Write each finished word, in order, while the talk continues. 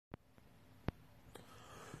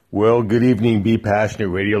Well, good evening, Be Passionate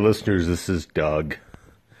radio listeners. This is Doug.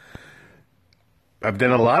 I've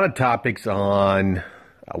done a lot of topics on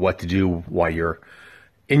what to do while you're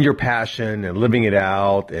in your passion and living it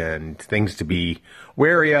out, and things to be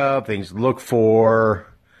wary of, things to look for.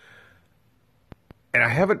 And I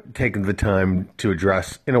haven't taken the time to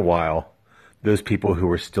address in a while those people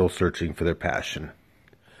who are still searching for their passion.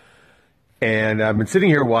 And I've been sitting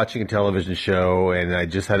here watching a television show, and I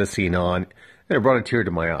just had a scene on, and it brought a tear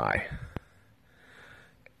to my eye.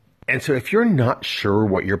 And so if you're not sure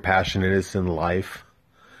what your passion is in life,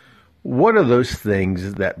 what are those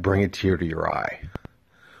things that bring a tear to your eye?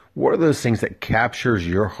 What are those things that captures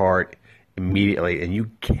your heart immediately and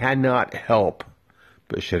you cannot help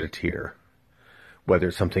but shed a tear? Whether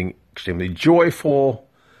it's something extremely joyful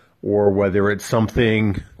or whether it's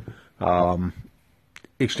something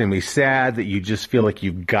extremely sad that you just feel like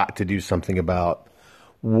you've got to do something about.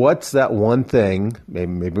 What's that one thing,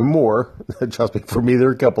 maybe more, trust me, for me there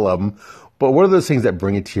are a couple of them, but what are those things that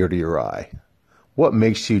bring a tear to your eye? What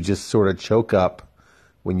makes you just sort of choke up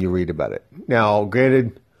when you read about it? Now,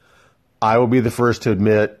 granted, I will be the first to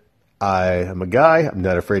admit I am a guy, I'm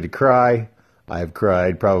not afraid to cry. I've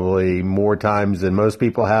cried probably more times than most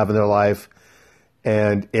people have in their life,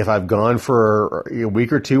 and if I've gone for a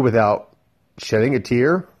week or two without shedding a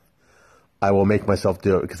tear, I will make myself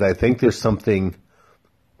do it, because I think there's something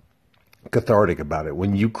cathartic about it.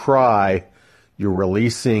 When you cry, you're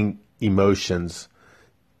releasing emotions.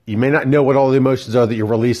 You may not know what all the emotions are that you're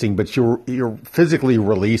releasing, but you're physically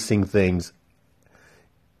releasing things,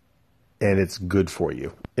 and it's good for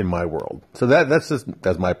you in my world. So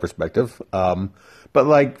that's my perspective. But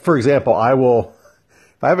like, for example,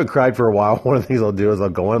 if I haven't cried for a while, one of the things I'll do is I'll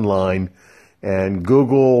go online and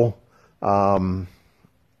Google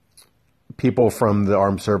people from the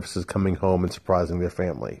armed services coming home and surprising their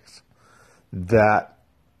families. That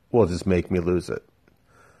will just make me lose it.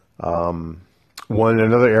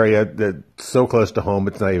 Another area that's so close to home,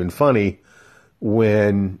 it's not even funny,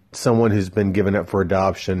 when someone who's been given up for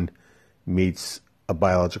adoption meets a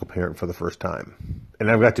biological parent for the first time.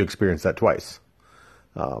 And I've got to experience that twice.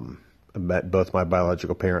 I met both my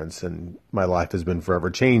biological parents, and my life has been forever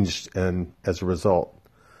changed and as a result.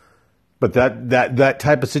 But that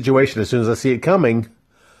type of situation, as soon as I see it coming,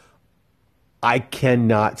 I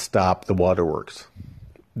cannot stop the waterworks.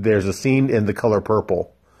 There's a scene in The Color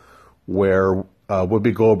Purple where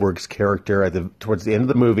Whoopi Goldberg's character towards the end of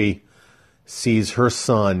the movie sees her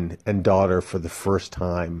son and daughter for the first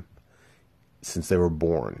time since they were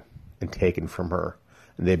born and taken from her.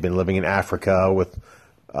 And they've been living in Africa with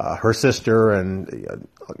her sister, and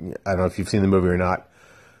I don't know if you've seen the movie or not,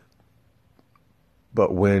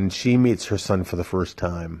 but when she meets her son for the first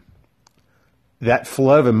time, that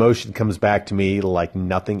flood of emotion comes back to me like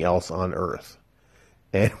nothing else on earth.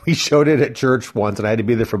 And we showed it at church once, and I had to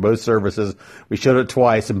be there for both services. We showed it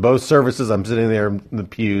twice. In both services, I'm sitting there in the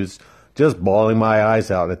pews just bawling my eyes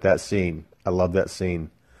out at that scene. I love that scene.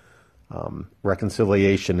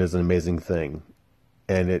 Reconciliation is an amazing thing,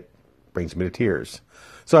 and it brings me to tears.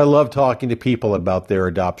 So I love talking to people about their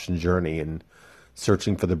adoption journey and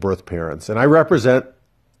searching for the birth parents. And I represent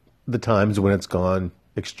the times when it's gone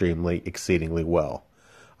extremely, exceedingly well.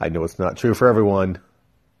 I know it's not true for everyone,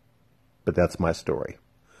 but that's my story.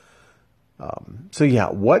 So yeah,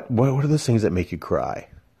 what are those things that make you cry?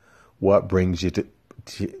 What brings you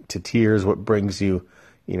to tears? What brings you,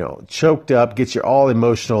 choked up, gets you all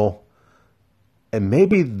emotional? And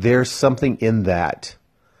maybe there's something in that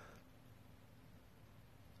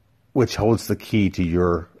which holds the key to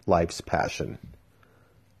your life's passion.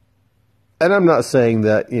 And I'm not saying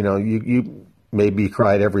that, you maybe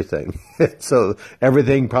cried everything. So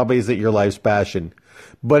everything probably isn't your life's passion,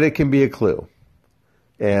 but it can be a clue.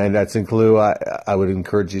 And that's a clue I would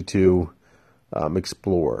encourage you to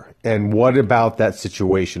explore. And what about that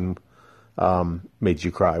situation made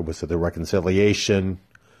you cry? Was it the reconciliation?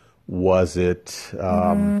 Was it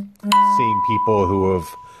seeing people who have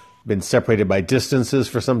been separated by distances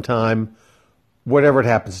for some time? Whatever it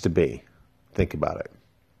happens to be, think about it.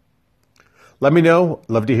 Let me know.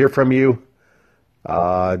 Love to hear from you.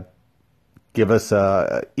 Give us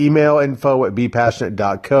email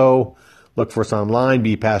info@bepassionate.co. Look for us online,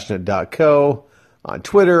 bepassionate.co. On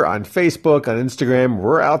Twitter, on Facebook, on Instagram.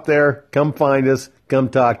 We're out there. Come find us. Come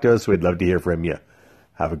talk to us. We'd love to hear from you.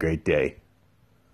 Have a great day.